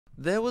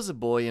There was a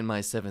boy in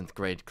my 7th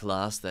grade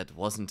class that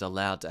wasn't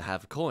allowed to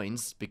have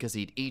coins because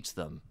he'd eat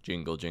them.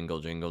 Jingle, jingle,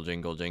 jingle,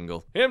 jingle,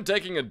 jingle. Him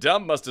taking a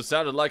dump must have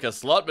sounded like a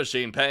slot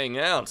machine paying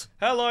out.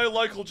 Hello,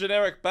 local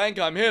generic bank.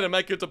 I'm here to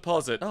make a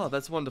deposit. Oh,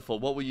 that's wonderful.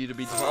 What were you to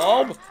be...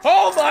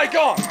 Oh my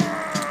god!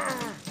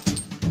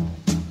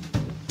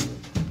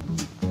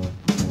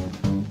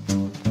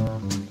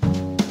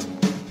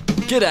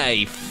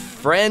 G'day,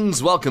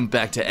 friends, welcome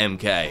back to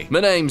EmKay. My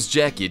name's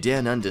Jack, your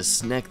down under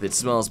snack that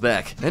smiles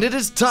back, and it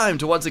is time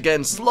to once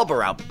again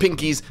slobber our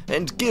pinkies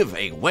and give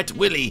a wet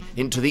willy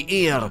into the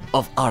ear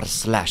of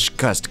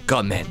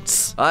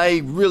r/Cursedcomments.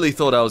 I really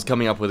thought I was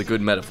coming up with a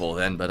good metaphor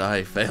then, but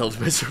I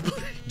failed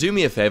miserably. Do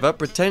me a favor,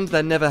 pretend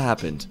that never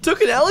happened.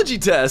 Took an allergy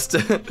test.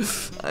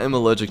 I am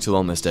allergic to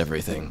almost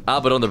everything.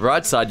 But on the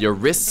bright side, your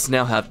wrists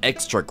now have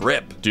extra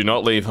grip. Do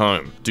not leave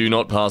home. Do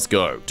not pass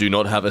go. Do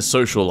not have a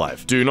social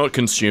life. Do not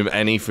consume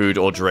any food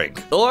or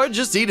drink. Or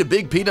just eat a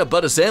big peanut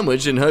butter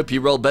sandwich and hope you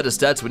roll better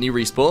stats when you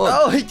respawn.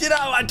 Oh, you know,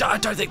 I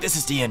don't think this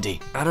is D&D.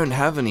 I don't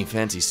have any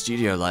fancy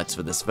studio lights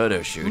for this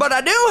photo shoot. But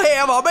I do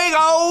have a big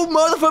old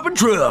motherfucking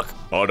truck.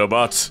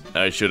 Autobots,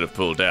 I should have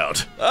pulled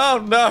out.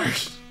 Oh no.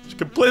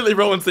 Completely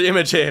ruins the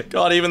image here.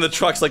 God, even the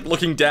truck's like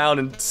looking down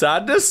in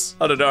sadness?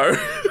 I don't know.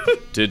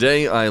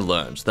 Today I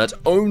learned that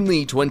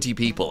only 20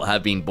 people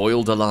have been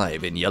boiled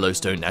alive in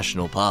Yellowstone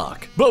National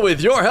Park. But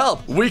with your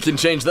help, we can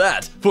change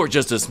that. For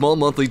just a small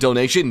monthly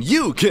donation,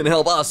 you can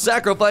help us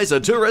sacrifice a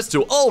tourist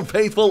to Old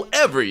Faithful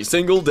every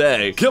single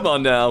day. Come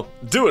on now,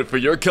 do it for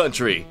your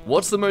country.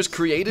 What's the most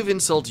creative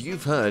insult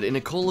you've heard in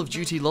a Call of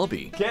Duty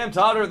lobby? Cam's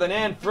hotter than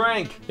Anne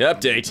Frank.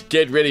 Update,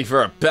 get ready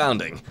for a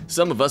pounding.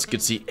 Some of us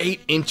could see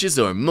 8 inches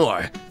or more.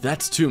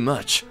 That's too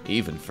much,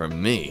 even for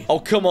me. Oh,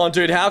 come on,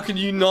 dude. How can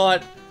you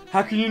not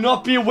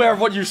be aware of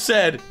what you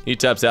said? He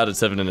taps out at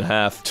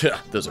 7.5.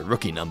 Those are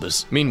rookie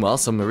numbers. Meanwhile,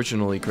 some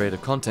originally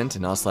creative content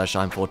in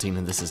r/I'm14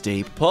 and this is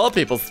deep. Poor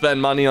people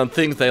spend money on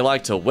things they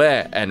like to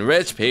wear, and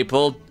rich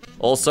people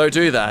also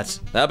do that.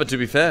 But to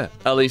be fair,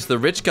 at least the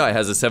rich guy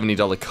has a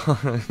 $70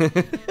 car.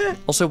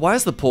 Also, why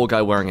is the poor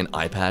guy wearing an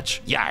eye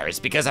patch? Yeah, it's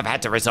because I've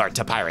had to resort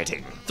to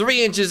pirating.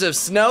 3 inches of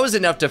snow is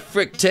enough to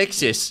frick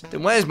Texas.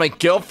 Then why is my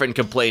girlfriend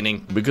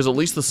complaining? Because at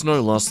least the snow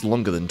lasts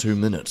longer than 2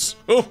 minutes.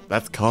 Oh,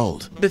 that's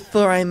cold.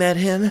 Before I met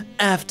him,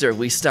 after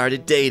we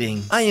started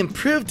dating, I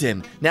improved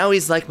him. Now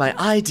he's like my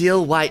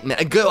ideal white man.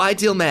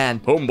 Ideal man.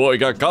 Homeboy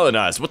got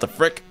colonized. What the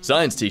frick?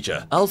 Science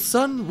teacher. Our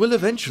sun will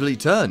eventually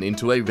turn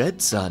into a red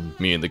sun.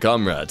 Me and the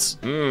comrades.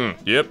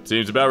 Yep,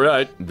 seems about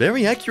right.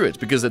 Very accurate,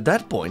 because at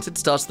that point, it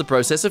starts the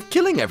process of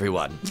killing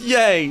everyone.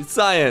 Yay,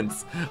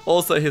 science!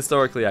 Also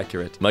historically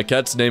accurate. My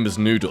cat's name is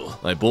Noodle.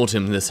 I bought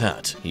him this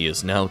hat. He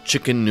is now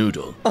Chicken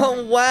Noodle.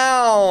 Oh,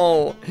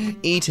 wow!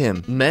 Eat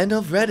him. Men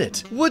of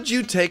Reddit. Would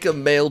you take a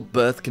male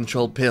birth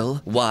control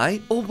pill?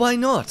 Why or why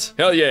not?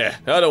 Hell yeah,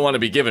 I don't want to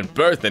be giving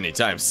birth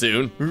anytime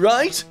soon.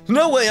 Right?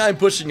 No way I'm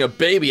pushing a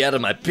baby out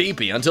of my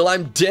pee-pee until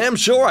I'm damn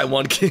sure I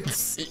want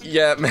kids.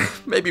 Yeah,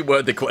 maybe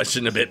word the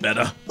question a bit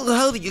better. Well,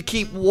 how do you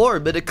keep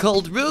warm in a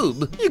cold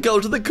room? You go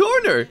to the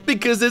corner,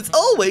 because it's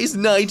always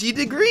 90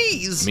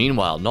 degrees.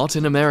 Meanwhile, not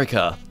in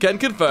America. Can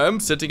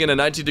confirm, sitting in a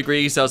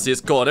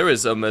 90°C corner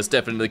is most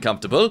definitely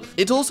comfortable.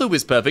 It also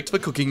is perfect for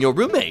cooking your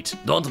roommate.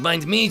 Don't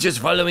mind me just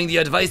following the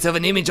advice of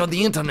an image on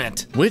the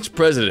internet. Which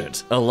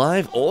president,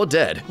 alive or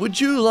dead, would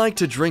you like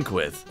to drink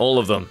with? All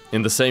of them,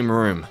 in the same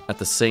room, at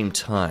the same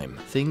time.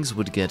 Things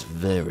would get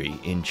very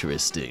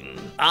interesting.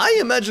 I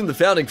imagine the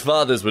founding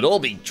fathers would all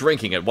be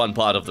drinking at one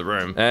part of the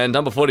room, and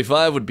number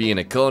 45 would be in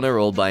a corner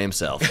all by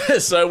himself.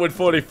 So would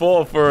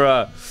 44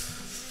 for,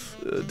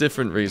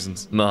 different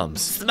reasons.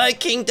 Mums.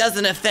 Smoking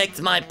doesn't affect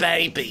my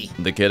baby.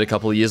 The kid a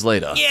couple of years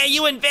later. Yeah,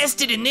 you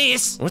invested in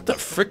this. What the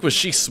frick was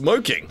she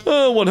smoking?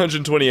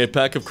 128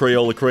 pack of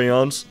Crayola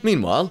crayons.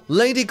 Meanwhile,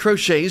 Lady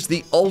crochets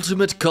the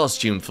ultimate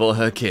costume for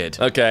her kid.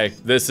 Okay,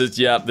 this is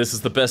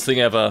the best thing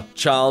ever.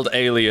 Child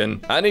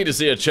alien. I need to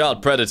see a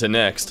child predator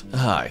next.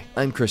 Hi,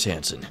 I'm Chris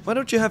Hansen. Why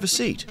don't you have a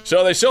seat?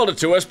 So they sold it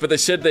to us, but they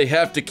said they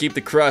have to keep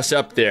the cross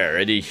up there.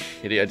 Any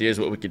ideas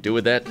what we could do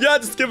with that? Yeah,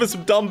 just give us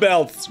some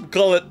dumbbells. We'll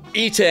call it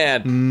E-Tan.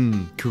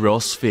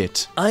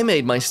 CrossFit. I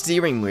made my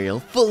steering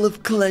wheel full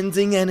of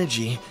cleansing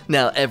energy.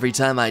 Now every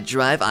time I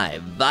drive, I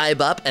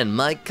vibe up and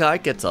my car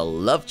gets a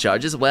love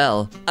charge as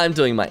well. I'm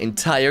doing my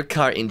entire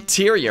car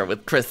interior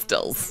with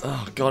crystals.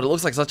 Oh god, it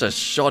looks like such a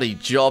shoddy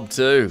job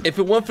too. If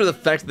it weren't for the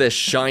fact they're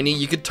shiny,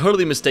 you could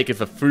totally mistake it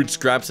for food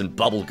scraps and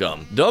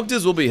bubblegum.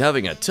 Doctors will be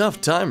having a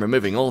tough time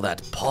removing all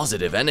that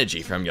positive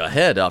energy from your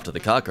head after the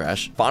car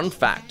crash. Fun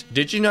fact,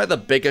 did you know the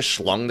bigger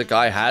schlong the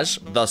guy has,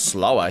 the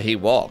slower he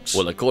walks?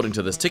 Well, according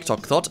to this TikTok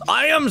TikTok thought,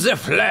 I am the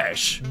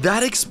Flash.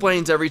 That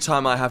explains every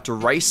time I have to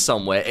race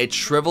somewhere, it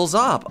shrivels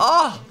up.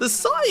 Ah, the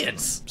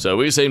science. So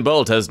Usain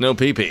Bolt has no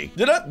pee-pee.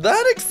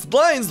 That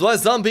explains why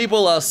some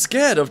people are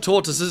scared of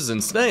tortoises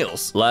and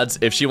snails. Lads,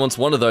 if she wants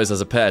one of those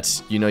as a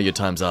pet, you know your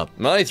time's up.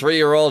 My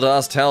 3-year-old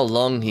asked how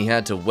long he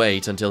had to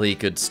wait until he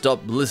could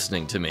stop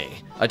listening to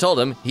me. I told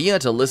him he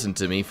had to listen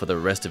to me for the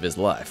rest of his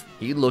life.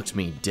 He looked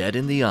me dead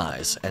in the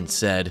eyes and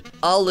said,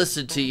 I'll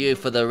listen to you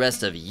for the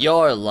rest of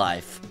your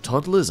life.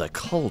 Toddlers are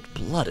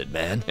cold-blooded,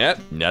 man.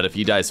 Yep, not if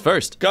he dies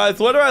first. Guys,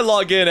 where do I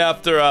log in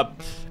after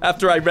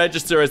I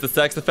register as a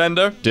sex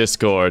offender?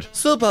 Discord.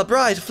 Super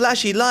bright,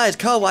 flashy light,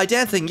 kawaii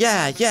dancing,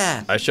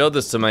 yeah. I showed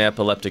this to my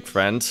epileptic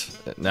friend.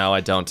 Now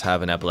I don't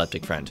have an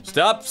epileptic friend.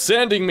 Stop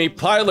sending me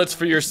pilots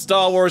for your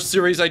Star Wars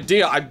series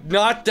idea. I'm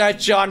not that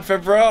Jon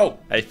Favreau.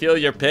 I feel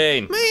your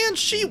pain. Man,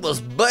 she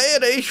was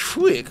bad as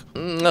quick.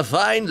 A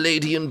fine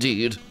lady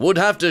indeed. Would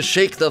have to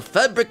shake the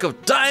fabric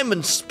of time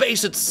and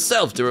space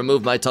itself to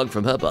remove my tongue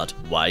from her butt.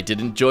 Why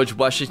didn't George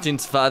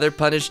Washington's father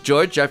punish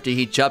George after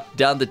he chopped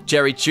down the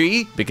cherry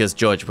tree? Because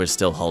George was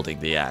still holding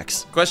the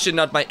axe. Question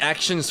not my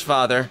actions,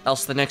 father.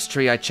 Else the next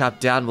tree I chop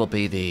down will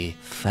be the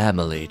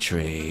family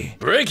tree.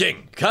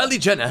 Breaking! Kylie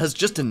Jenner has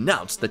just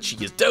announced that she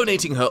is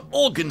donating her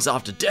organs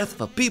after death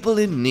for people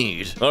in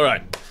need.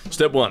 Alright,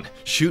 step 1,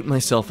 shoot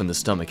myself in the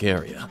stomach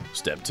area.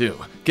 Step 2,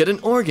 get an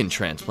organ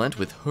transplant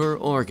with her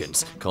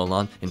organs,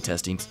 colon,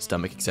 intestines,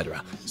 stomach,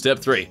 etc. Step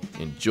 3,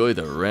 enjoy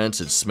the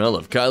rancid smell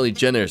of Kylie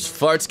Jenner's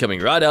farts coming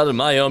right out of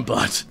my own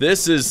butt.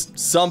 This is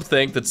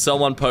something that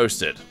someone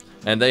posted,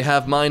 and they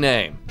have my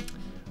name.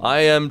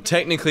 I am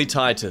technically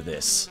tied to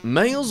this.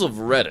 Males of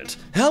Reddit,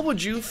 how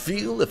would you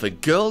feel if a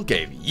girl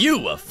gave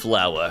you a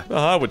flower?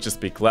 I would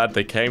just be glad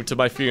they came to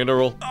my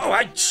funeral. Oh,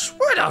 I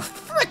swear to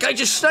frick, I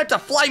just sniped a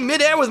fly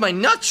midair with my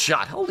nut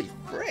shot. Holy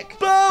frick.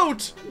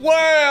 Boat!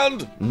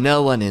 Land!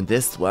 No one in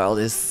this world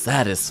is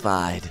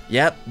satisfied.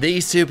 Yep,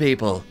 these two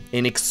people,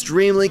 in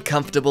extremely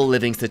comfortable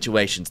living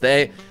situations.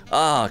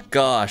 Oh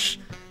gosh.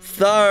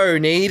 So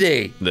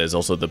needy. There's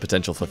also the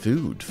potential for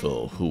food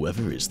for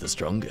whoever is the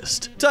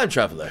strongest. Time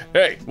traveler.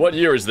 Hey, what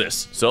year is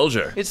this?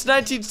 Soldier. It's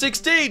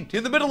 1916,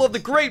 in the middle of the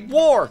Great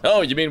War.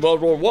 Oh, you mean World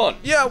War I?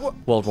 Yeah,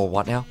 World War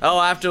what now? Oh,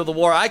 after the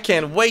war, I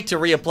can't wait to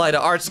reapply to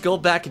art school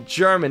back in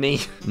Germany.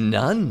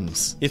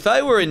 Nuns. If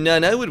I were a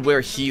nun, I would wear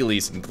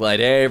Heelys and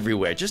glide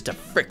everywhere just to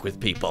frick with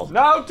people.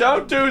 No,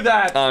 don't do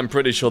that. I'm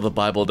pretty sure the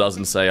Bible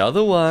doesn't say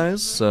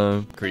otherwise,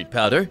 so. Concrete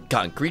powder,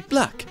 concrete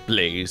block.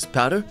 Blaze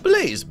powder,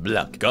 blaze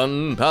block.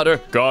 Gunpowder,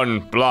 gun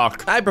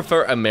block. I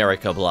prefer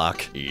America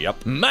block.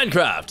 Yep.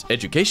 Minecraft,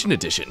 Education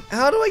Edition.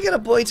 How do I get a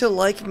boy to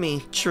like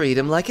me? Treat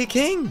him like a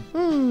king.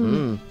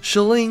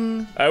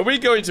 Shilling. Are we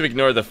going to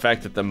ignore the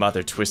fact that the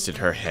mother twisted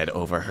her head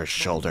over her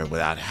shoulder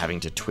without having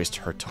to twist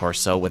her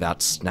torso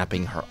without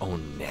snapping her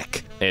own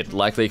neck? It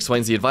likely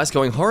explains the advice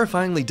going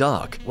horrifyingly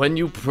dark. When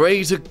you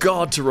pray to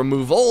God to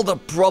remove all the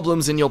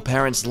problems in your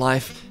parents'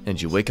 life, and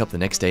you wake up the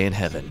next day in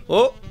heaven.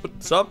 Oh,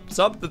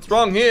 something's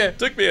wrong here.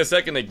 Took me a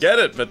second to get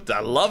it, but I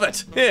love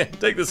it. Here,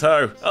 take this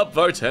hoe.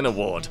 Upvote an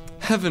award.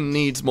 Heaven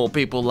needs more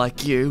people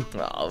like you.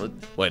 Oh,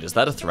 wait, is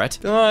that a threat?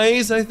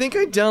 Guys, I think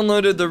I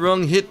downloaded the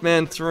wrong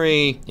Hitman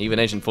 3. Even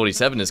Agent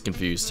 47 is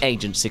confused.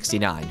 Agent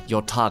 69,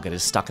 your target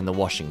is stuck in the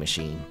washing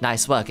machine.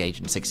 Nice work,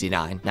 Agent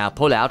 69. Now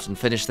pull out and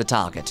finish the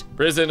target.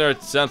 Prison or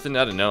something,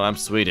 I don't know, I'm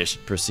Swedish.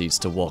 Proceeds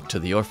to walk to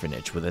the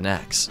orphanage with an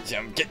axe.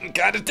 I'm getting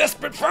kinda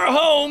desperate for a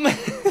home.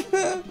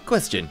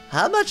 Question,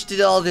 how much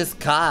did all this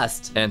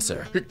cost?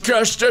 Answer, it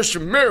cost us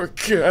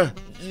America.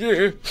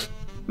 Yeah.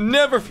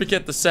 Never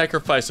forget the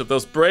sacrifice of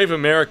those brave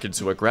Americans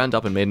who were ground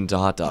up and made into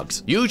hot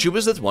dogs.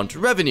 YouTubers that want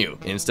revenue.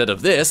 Instead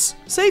of this,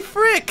 say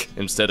frick.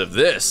 Instead of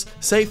this,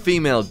 say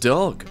female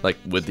dog. Like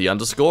with the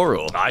underscore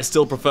rule. I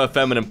still prefer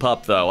feminine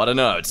pup though. I don't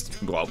know. It's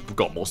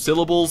got more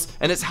syllables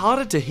and it's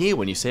harder to hear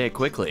when you say it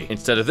quickly.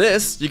 Instead of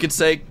this, you can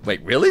say,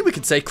 wait, really? We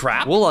can say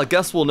crap? Well, I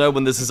guess we'll know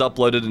when this is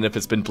uploaded and if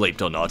it's been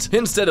bleeped or not.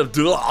 Instead of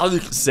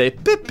say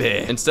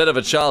pipi. Instead of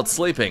a child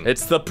sleeping,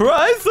 it's the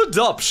prize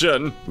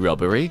adoption.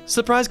 Robbery,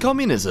 surprise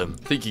communism.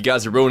 Think you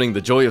guys are ruining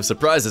the joy of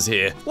surprises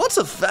here. What's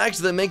a fact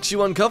that makes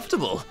you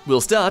uncomfortable?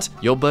 We'll start.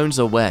 Your bones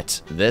are wet.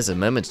 There's a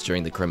moment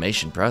during the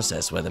cremation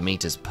process where the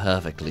meat is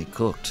perfectly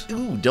cooked.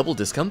 Ooh, double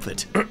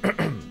discomfort.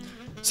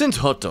 Since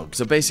hot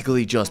dogs are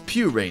basically just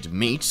pureed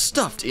meat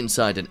stuffed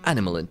inside an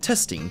animal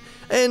intestine,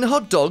 and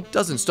hot dog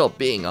doesn't stop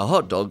being a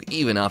hot dog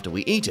even after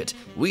we eat it.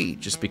 We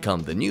just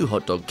become the new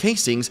hot dog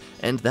casings,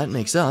 and that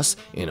makes us,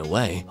 in a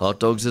way, hot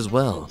dogs as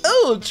well.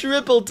 Oh,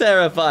 triple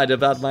terrified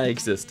about my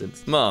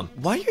existence. Mom,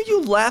 why are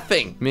you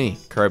laughing? Me,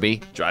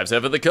 Kirby, drives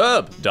over the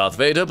curb. Darth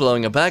Vader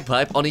blowing a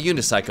bagpipe on a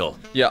unicycle.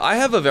 Yeah, I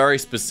have a very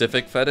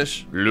specific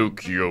fetish.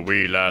 Luke, you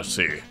wee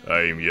lassie,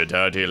 I'm your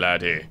daddy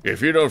laddie.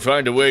 If you don't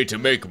find a way to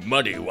make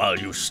money while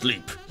you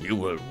sleep, you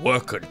will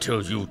work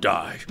until you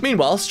die.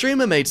 Meanwhile,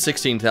 streamer made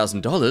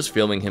 $16,000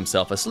 filming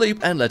himself asleep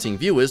and letting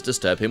viewers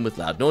disturb him with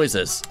loud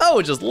noises.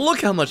 Oh, just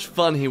look how much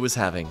fun he was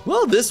having.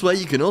 Well, this way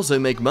you can also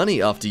make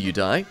money after you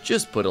die.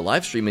 Just put a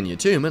live stream in your your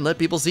tomb and let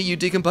people see you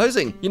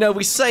decomposing. You know,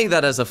 we say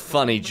that as a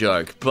funny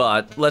joke,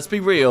 but let's be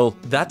real,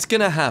 that's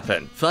gonna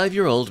happen.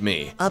 5-year-old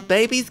me. Are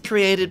babies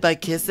created by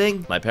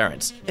kissing? My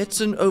parents.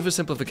 It's an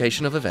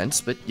oversimplification of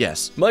events, but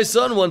yes. My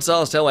son once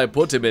asked how I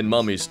put him in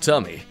mommy's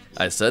tummy.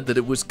 I said that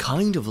it was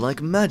kind of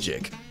like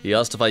magic. He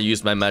asked if I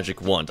used my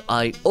magic wand.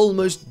 I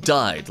almost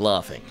died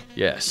laughing.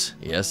 Yes,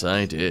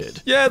 I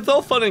did. Yeah, it's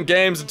all fun and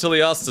games until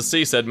he asked to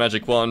see said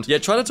magic wand. Yeah,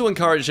 try not to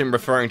encourage him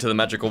referring to the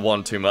magical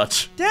wand too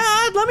much.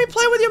 Dad, let me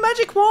play with your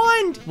magic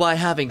wand. Why,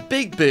 having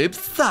big boobs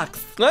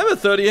sucks. I'm a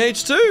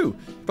 30H too.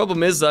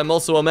 Problem is, I'm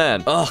also a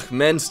man. Ugh,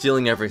 men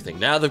stealing everything.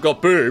 Now they've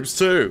got boobs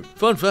too.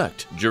 Fun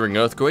fact, during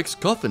earthquakes,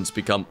 coffins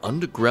become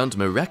underground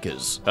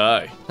maracas.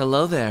 Hi.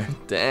 Hello there.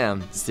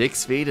 Damn,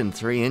 6 feet and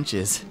 3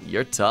 inches.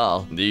 You're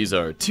tall. These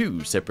are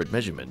 2 separate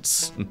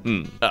measurements.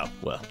 Oh,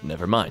 well,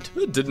 never mind.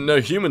 I didn't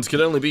know humans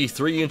could only be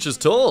 3 inches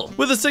tall.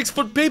 With a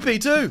 6-foot pee-pee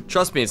too.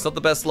 Trust me, it's not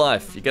the best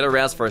life. You get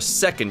aroused for a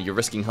second, you're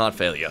risking heart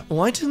failure.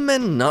 Why do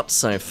men nut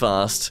so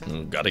fast?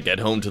 Gotta get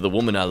home to the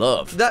woman I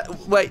love.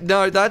 Wait,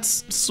 no,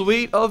 that's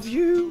sweet of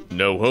you.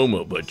 No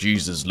homo, but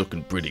Jesus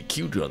looking pretty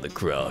cute on the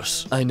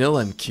cross. I know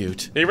I'm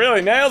cute. He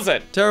really nails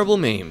it. Terrible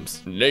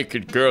memes.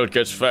 Naked girl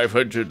gets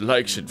 500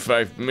 likes in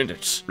 5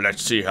 minutes.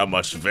 Let's see how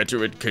much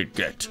veteran could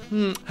get.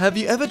 Have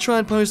you ever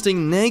tried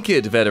posting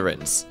naked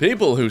veterans?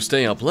 People who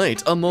stay up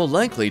late are more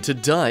likely to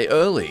die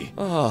early.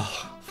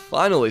 Oh.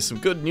 Finally, some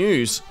good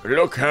news.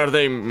 Look how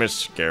they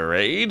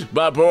masquerade.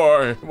 But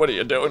boy, what are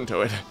you doing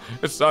to it?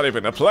 It's not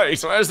even a plate.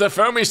 Where's the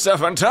foamy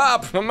stuff on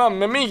top?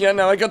 Mamma mia,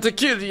 now I got to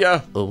kill ya.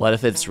 Well, what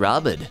if it's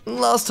rabbit?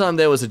 Last time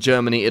there was a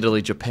Germany,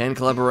 Italy, Japan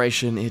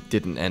collaboration, it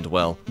didn't end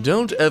well.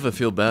 Don't ever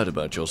feel bad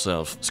about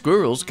yourself.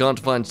 Squirrels can't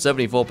find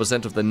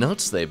 74% of the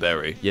nuts they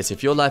bury. Yes,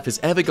 if your life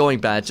is ever going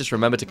bad, just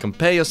remember to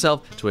compare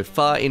yourself to a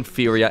far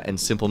inferior and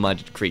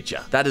simple-minded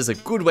creature. That is a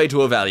good way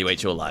to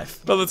evaluate your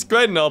life. Well, that's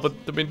great and all, but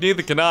I mean,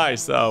 neither can I,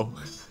 so...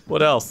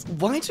 What else?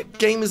 Why do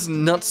gamers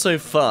nut so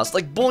fast?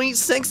 Like, boy,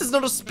 sex is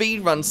not a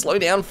speed run. Slow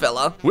down,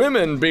 fella.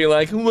 Women be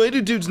like, why do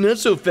dudes nut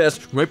so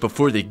fast? Right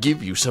before they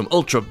give you some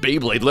Ultra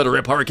Beyblade, let her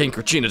rip Hurricane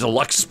Katrina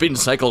Deluxe Spin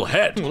Cycle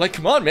head. Like,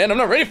 come on, man, I'm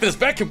not ready for this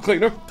vacuum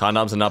cleaner.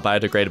 Condoms are not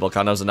biodegradable.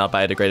 Condoms are not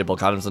biodegradable.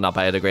 Condoms are not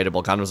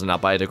biodegradable. Condoms are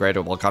not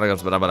biodegradable.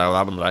 Condoms, blah,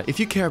 blah, blah, blah. If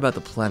you care about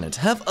the planet,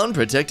 have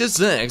unprotected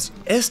sex.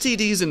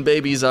 STDs and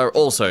babies are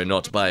also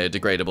not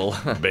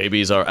biodegradable.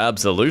 Babies are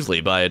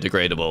absolutely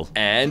biodegradable.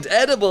 And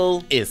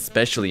edible.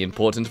 Especially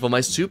important for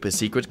my super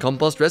secret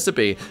compost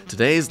recipe.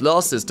 Today's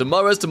loss is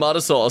tomorrow's tomato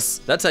sauce.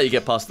 That's how you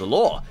get past the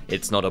law.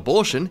 It's not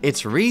abortion,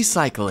 it's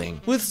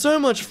recycling. With so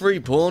much free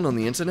porn on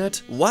the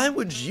internet, why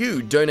would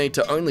you donate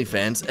to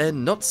OnlyFans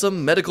and not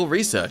some medical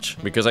research?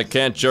 Because I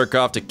can't jerk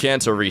off to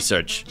cancer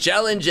research.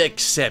 Challenge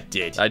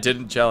accepted. I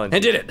didn't challenge.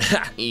 And did it.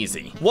 Ha,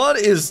 easy. What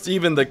is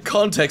even the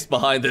context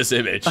behind this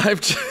image?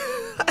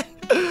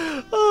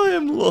 I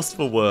am lost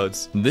for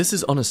words. This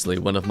is honestly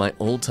one of my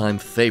all-time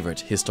favorite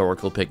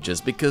historical pictures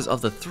because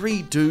of the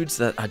 3 dudes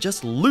that are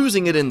just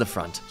losing it in the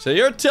front. So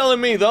you're telling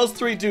me those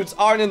 3 dudes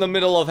aren't in the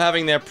middle of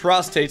having their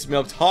prostates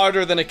milked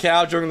harder than a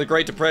cow during the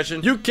Great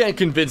Depression? You can't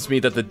convince me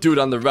that the dude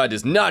on the right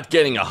is not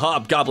getting a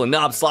hobgoblin,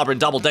 knob, slobber,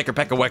 and double-decker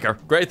pecker-wecker.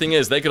 Great thing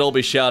is, they could all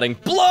be shouting,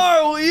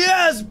 blow!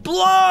 Yes,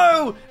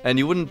 blow! And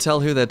you wouldn't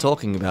tell who they're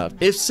talking about.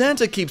 If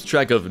Santa keeps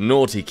track of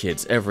naughty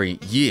kids every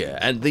year,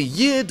 and the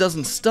year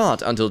doesn't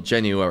start until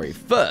January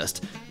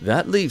 1st,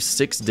 that leaves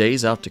 6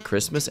 days after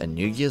Christmas and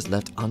New Year's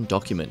left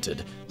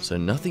undocumented, so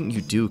nothing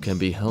you do can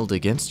be held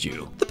against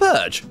you. The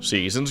Purge.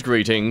 Season's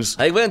greetings.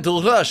 I went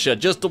to Russia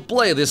just to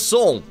play this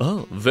song.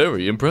 Oh,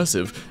 very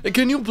impressive.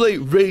 Can you play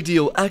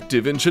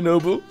Radioactive in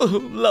Chernobyl?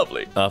 Oh,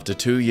 lovely. After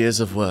 2 years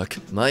of work,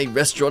 my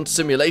restaurant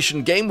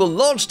simulation game will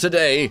launch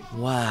today.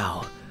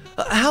 Wow.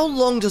 How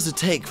long does it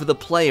take for the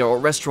player or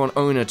restaurant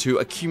owner to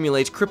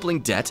accumulate crippling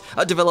debt,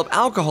 develop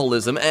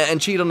alcoholism,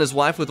 and cheat on his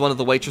wife with one of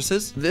the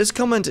waitresses? This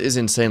comment is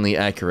insanely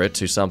accurate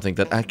to something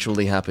that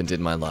actually happened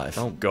in my life.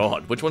 Oh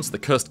god, which one's the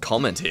cursed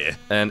comment here?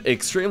 An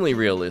extremely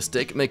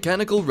realistic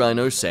mechanical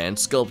rhino sand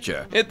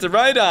sculpture. It's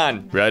right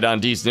on! Right on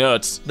these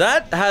nuts.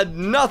 That had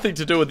nothing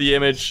to do with the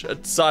image,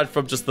 aside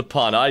from just the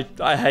pun.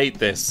 I hate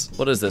this.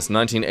 What is this,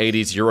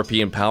 1980s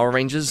European Power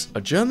Rangers? A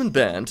German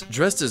band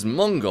dressed as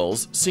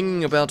Mongols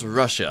singing about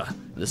Russia.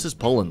 This is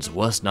Poland's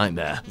worst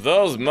nightmare.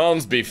 Those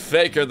moms be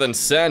faker than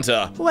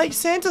Santa. Wait,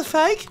 Santa's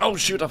fake? Oh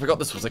shoot, I forgot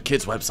this was a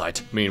kid's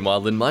website.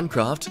 Meanwhile, in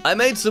Minecraft, I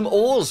made some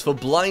oars for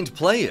blind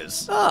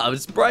players. Ah,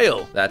 it's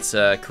Braille. That's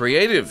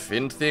creative,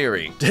 in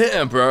theory.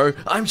 Damn, bro.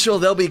 I'm sure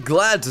they'll be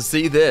glad to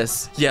see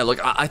this. Yeah, look,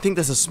 I think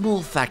there's a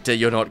small factor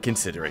you're not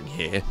considering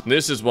here.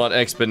 This is what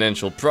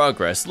exponential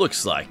progress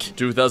looks like.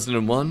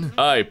 2001,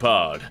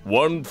 iPod.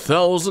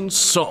 1,000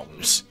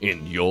 songs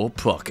in your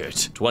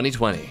pocket.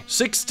 2020,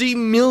 60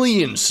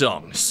 million songs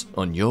songs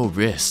on your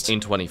wrist. In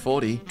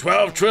 2040,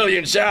 12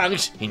 trillion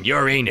songs in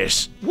your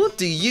anus. What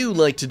do you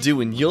like to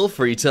do in your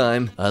free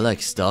time? I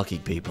like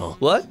stalking people.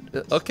 What?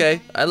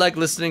 Okay, I like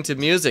listening to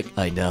music.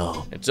 I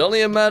know. It's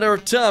only a matter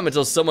of time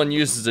until someone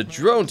uses a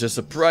drone to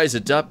surprise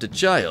adopt a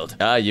child.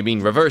 Ah, you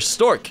mean reverse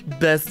stork.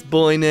 Best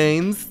boy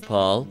names?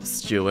 Paul,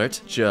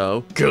 Stuart,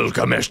 Joe.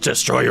 Gilgamesh,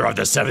 destroyer of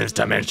the 7th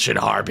dimension,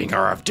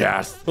 harbinger of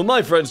death. Well,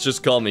 my friends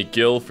just call me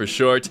Gil for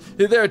short.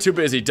 They're too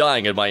busy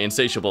dying at my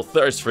insatiable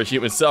thirst for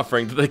human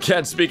suffering that they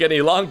can't speak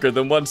any longer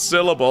than one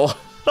syllable.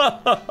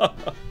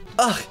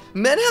 Ugh,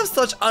 men have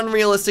such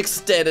unrealistic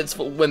standards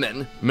for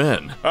women.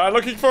 Men?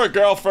 Looking for a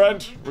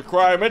girlfriend.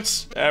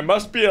 Requirements.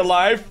 Must be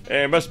alive.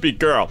 And must be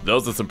girl.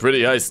 Those are some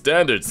pretty high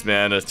standards,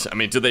 man. I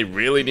mean, do they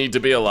really need to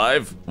be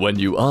alive? When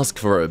you ask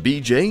for a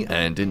BJ,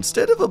 and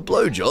instead of a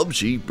blowjob,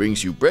 she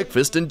brings you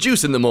breakfast and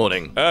juice in the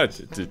morning.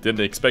 Didn't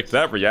expect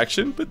that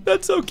reaction, but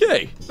that's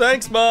okay.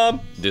 Thanks,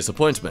 Mom.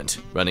 Disappointment.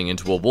 Running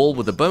into a wall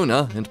with a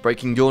boner and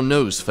breaking your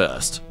nose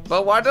first.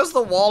 But why does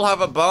the wall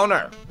have a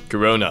boner?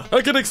 Corona.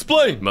 I can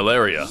explain.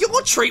 Malaria.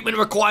 Your treatment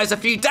requires a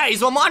few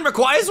days, while mine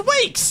requires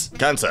weeks.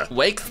 Cancer.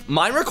 Weeks?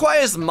 Mine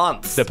requires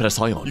months.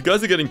 Depression. You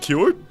guys are getting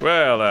cured?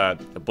 Well, a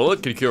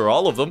bullet can cure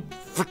all of them.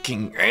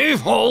 Freaking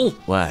a-hole.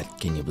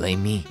 What? Can you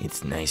blame me?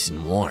 It's nice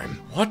and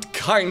warm. What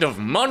kind of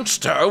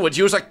monster would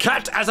use a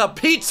cat as a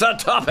pizza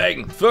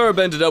topping? Ferb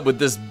ended up with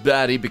this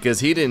baddie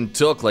because he didn't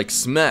talk like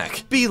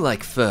smack. Be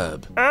like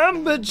Ferb.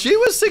 But she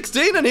was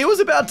 16 and he was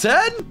about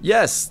 10?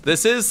 Yes,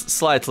 this is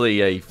slightly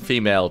a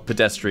female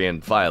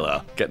pedestrian filer.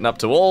 Getting up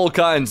to all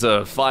kinds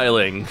of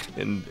filing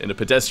in a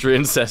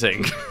pedestrian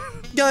setting.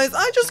 Guys,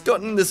 I just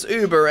got in this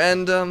Uber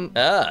and,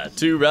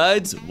 2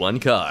 rides, 1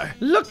 car.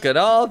 Look at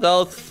all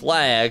those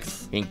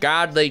flags. In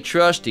God they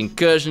trust, in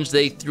cousins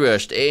they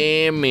thrust.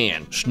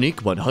 Amen.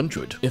 Sneak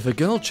 100. If a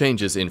girl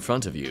changes in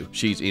front of you,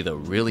 she's either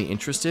really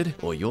interested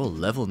or you're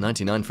level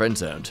 99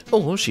 friend-zoned.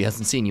 Or she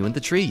hasn't seen you in the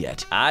tree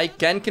yet. I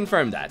can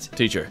confirm that.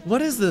 Teacher,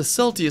 what is the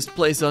saltiest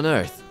place on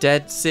Earth?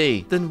 Dead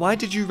Sea. Then why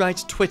did you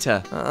write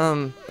Twitter?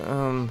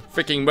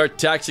 Freaking more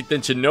toxic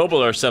than Chernobyl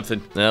or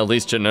something. Well, at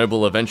least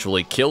Chernobyl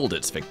eventually killed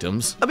its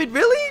victims. I mean,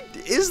 really?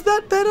 Is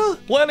that better?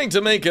 Planning to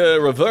make a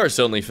reverse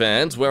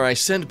OnlyFans where I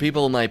send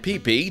people my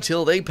PP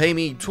till they pay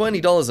me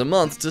 $20 a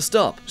month to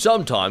stop.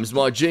 Sometimes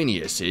my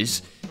genius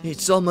is...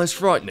 It's almost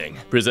frightening.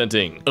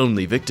 Presenting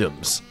Only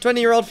Victims.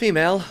 20-year-old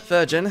female,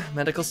 virgin,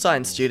 medical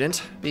science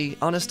student. Be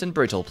honest and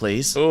brutal,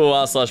 please. Ooh,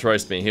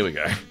 r/roast me. Here we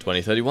go.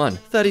 2031.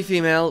 30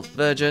 female,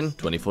 virgin.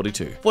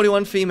 2042.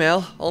 41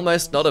 female,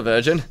 almost not a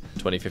virgin.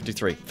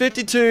 2053.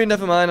 52,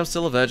 never mind, I'm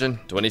still a virgin.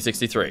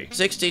 2063.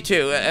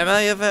 62, am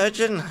I a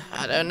virgin?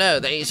 I don't know,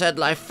 they said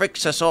life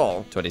freaks us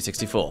all.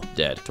 2064.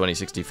 Dead.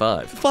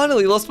 2065.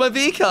 Finally lost my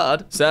V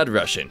card. Sad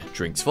Russian,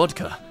 drinks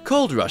vodka.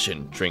 Cold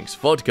Russian, drinks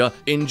vodka.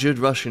 Injured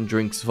Russian,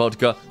 drinks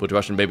vodka. Put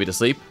Russian baby to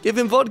sleep, give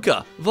him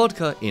vodka.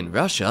 Vodka in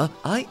Russia,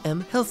 I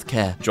am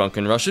healthcare.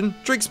 Drunken Russian,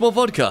 drinks more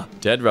vodka.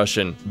 Dead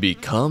Russian,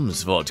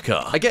 becomes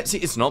vodka. I get, see,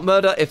 it's not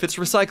murder if it's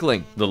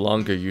recycling. The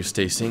longer you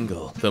stay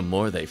single, the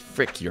more they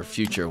frick your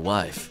future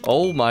wife.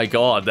 Oh my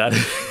god, that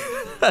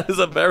is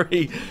a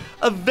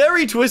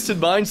very twisted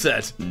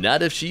mindset.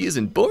 Not if she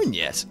isn't born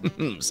yet.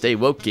 Stay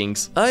woke,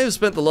 kings. I have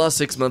spent the last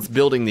 6 months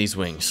building these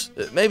wings.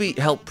 Maybe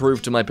help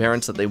prove to my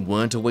parents that they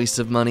weren't a waste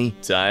of money.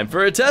 Time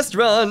for a test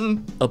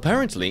run.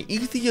 Apparently,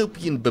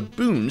 Ethiopian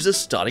baboons are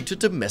starting to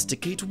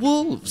domesticate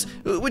wolves,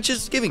 which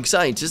is giving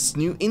scientists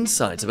new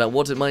insights about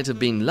what it might have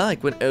been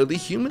like when early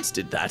humans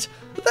did that.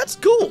 That's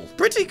cool.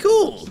 Pretty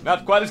cool.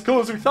 Not quite as cool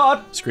as we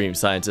thought. Scream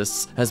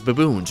scientists as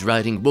baboons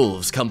riding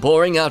wolves come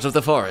pouring out of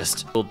the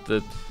forest.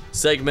 The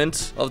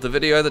segment of the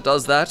video that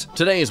does that.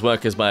 Today's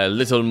work is by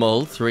Little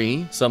Mole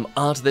 3, some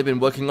art they've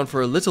been working on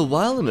for a little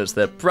while and it's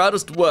their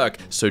proudest work,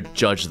 so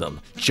judge them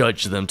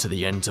to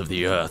the ends of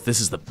the earth. This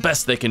is the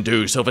best they can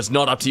do, so if it's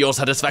not up to your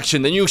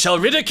satisfaction, then you shall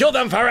ridicule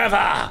them forever!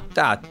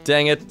 Ah,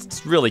 dang it,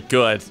 it's really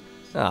good.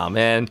 Oh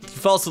man,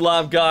 false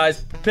alarm,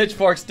 guys.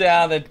 Pitchforks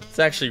down. It's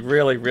actually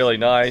really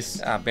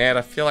nice. Ah man,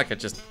 I feel like I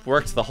just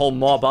worked the whole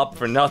mob up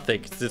for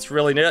nothing. It's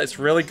really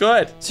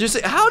good.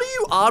 Seriously, how do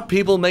you art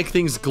people make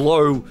things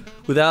glow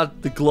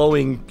without the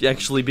glowing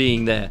actually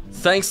being there?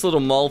 Thanks, Little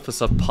Mole, for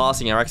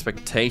surpassing our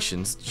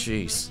expectations.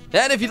 Jeez.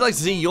 And if you'd like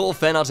to see your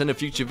fan art in a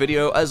future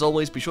video, as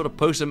always, be sure to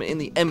post them in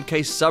the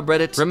EmKay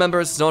subreddit. Remember,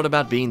 it's not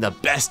about being the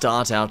best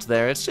art out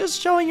there. It's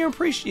just showing your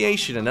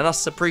appreciation and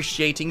us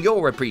appreciating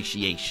your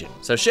appreciation.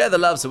 So share the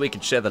love so we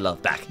can share the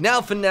love back.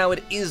 Now, for now,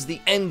 it is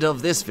the end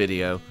of this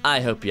video.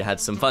 I hope you had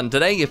some fun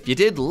today. If you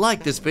did,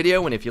 like this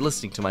video, and if you're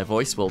listening to my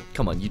voice, well,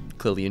 come on, you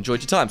clearly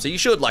enjoyed your time, so you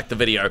should like the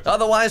video.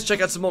 Otherwise,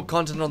 check out some more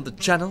content on the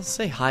channel.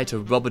 Say hi to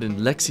Robert and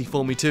Lexi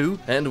for me too.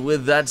 And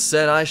with that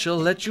said, I shall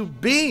let you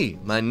be.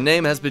 My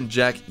name has been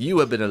Jack. You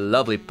have been a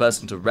lovely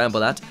person to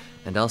ramble at,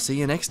 and I'll see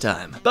you next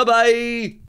time. Bye-bye!